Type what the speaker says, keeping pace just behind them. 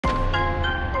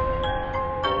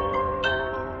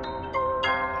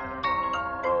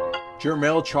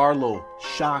JERMELL CHARLO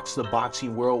shocks the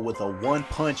boxing world with a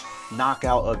one-punch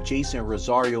knockout of Jeison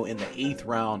Rosario in the 8th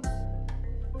round.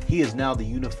 He is now the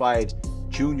unified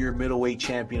junior middleweight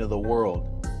champion of the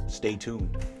world. Stay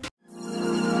tuned.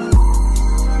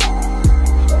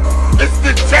 It's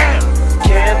the jam!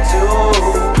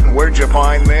 Cantu. Where'd you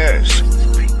find this?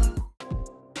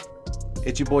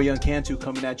 It's your boy Young Cantu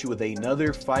coming at you with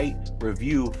another fight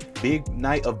review. Big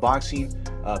night of boxing.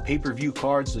 Pay-per-view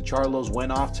cards. The Charlos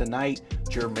went off tonight.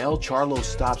 JERMELL CHARLO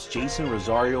stops Jeison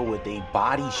Rosario with a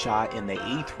body shot in the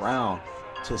 8th round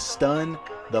to stun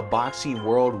the boxing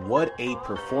world. What a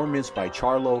performance by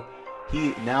Charlo.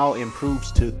 He now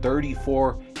improves to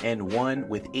 34-1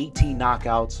 with 18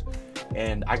 knockouts.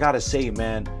 And I gotta say,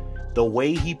 man, the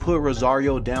way he put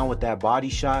Rosario down with that body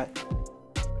shot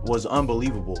was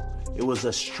unbelievable. It was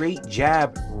a straight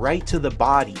jab right to the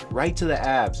body, right to the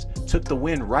abs. Took the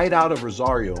wind right out of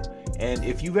Rosario. And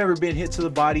if you've ever been hit to the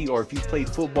body, or if you've played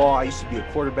football, I used to be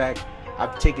a quarterback,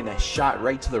 I've taken a shot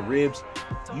right to the ribs.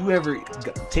 You ever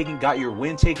got your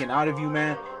wind taken out of you,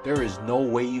 man? There is no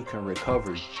way you can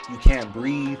recover. You can't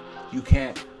breathe. You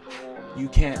can't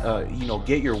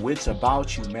get your wits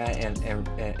about you, man.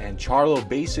 And Charlo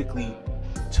basically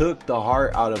took the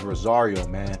heart out of Rosario,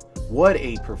 man. What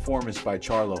a performance by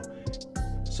Charlo.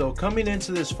 So coming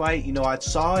into this fight, I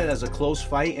saw it as a close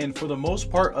fight, and for the most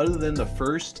part, other than the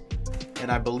first and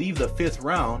I believe the 5th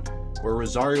round, where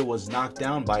Rosario was knocked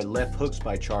down by left hooks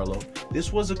by Charlo,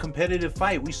 this was a competitive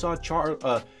fight. We saw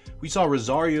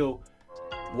Rosario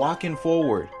walking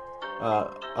forward,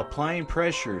 applying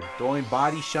pressure, throwing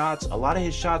body shots. A lot of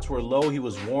his shots were low. He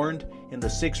was warned in the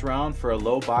 6th round for a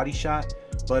low body shot.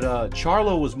 But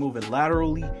Charlo was moving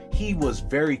laterally. He was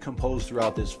very composed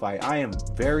throughout this fight. I am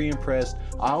very impressed.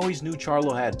 I always knew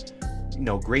Charlo had,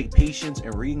 great patience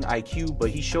and reading IQ,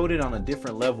 but he showed it on a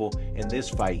different level in this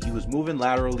fight. He was moving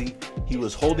laterally. He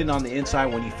was holding on the inside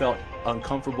when he felt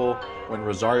uncomfortable, when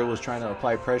Rosario was trying to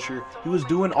apply pressure. He was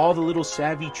doing all the little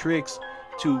savvy tricks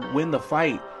to win the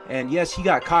fight. And yes, he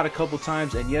got caught a couple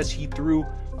times, and yes, he threw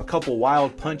a couple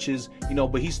wild punches,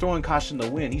 but he's throwing caution to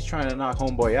win. He's trying to knock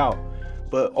homeboy out.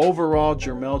 But overall,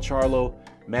 JERMELL CHARLO,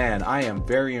 man, I am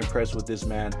very impressed with this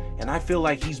man. And I feel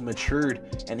like he's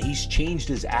matured and he's changed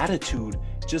his attitude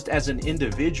just as an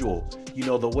individual.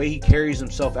 The way he carries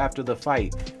himself after the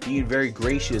fight, being very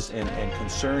gracious and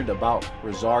concerned about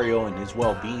Rosario and his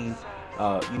well-being.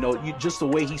 Just the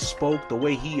way he spoke, the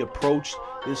way he approached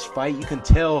this fight, you can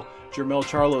tell JERMELL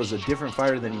CHARLO is a different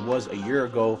fighter than he was a year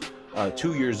ago.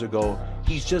 2 years ago.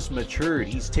 He's just matured.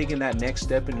 He's taken that next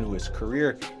step into his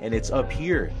career, and it's up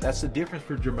here. That's the difference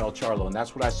for JERMELL CHARLO, and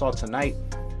that's what I saw tonight.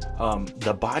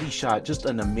 The body shot, just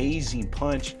an amazing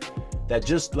punch that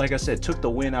just, like I said, took the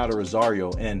win out of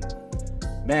Rosario. And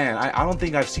man, I don't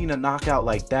think I've seen a knockout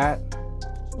like that,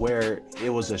 where it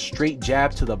was a straight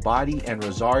jab to the body, and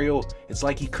Rosario, it's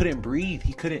like he couldn't breathe.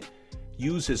 He couldn't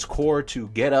use his core to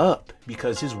get up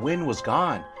because his wind was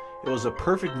gone. It was a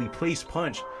perfectly placed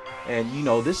punch. And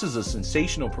this is a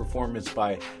sensational performance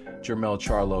by JERMELL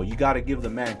CHARLO. You got to give the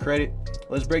man credit.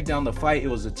 Let's break down the fight. It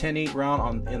was a 10-8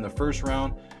 round. In the 1st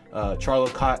round,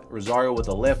 Charlo caught Rosario with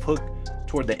a left hook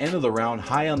toward the end of the round,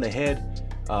 high on the head.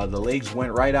 The legs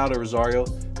went right out of Rosario.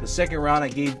 The 2nd round, I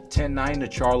gave 10-9 to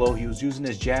Charlo. He was using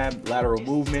his jab, lateral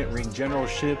movement, ring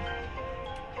generalship.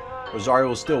 Rosario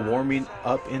was still warming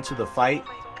up into the fight.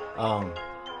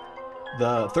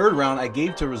 The 3rd round I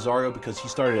gave to Rosario because he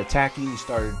started attacking, he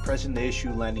started pressing the issue,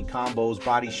 landing combos,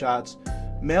 body shots.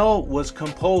 Mell was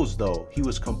composed though. He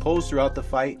was composed throughout the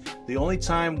fight. The only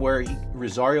time where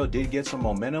Rosario did get some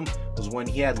momentum was when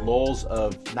he had lulls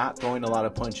of not throwing a lot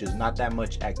of punches, not that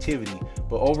much activity.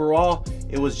 But overall,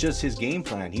 it was just his game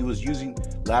plan. He was using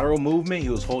lateral movement, he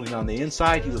was holding on the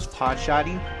inside, he was pot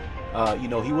shotting.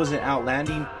 He wasn't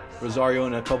outlanding Rosario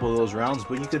in a couple of those rounds,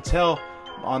 but you could tell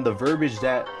on the verbiage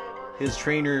that his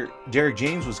trainer Derek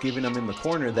James was giving him in the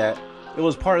corner that it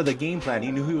was part of the game plan.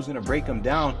 He knew he was going to break him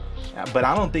down, but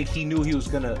I don't think he knew he was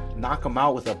going to knock him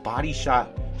out with a body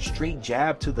shot, straight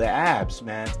jab to the abs,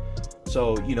 man.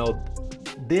 So,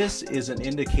 this is an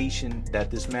indication that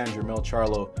this man, JERMELL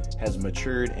CHARLO, has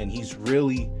matured and he's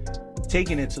really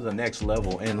taken it to the next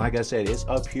level. And like I said, it's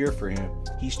up here for him.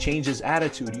 He's changed his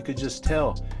attitude. You could just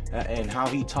tell, and how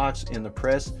he talks in the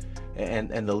press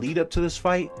and the lead up to this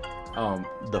fight.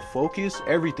 The focus,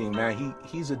 everything, man.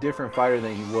 He's a different fighter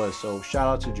than he was. So shout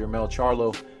out to JERMELL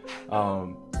CHARLO.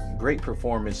 Great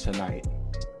performance tonight.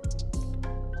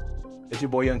 It's your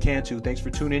boy Young Cantu. Thanks for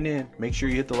tuning in. Make sure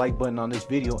you hit the like button on this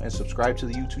video and subscribe to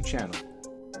the YouTube channel.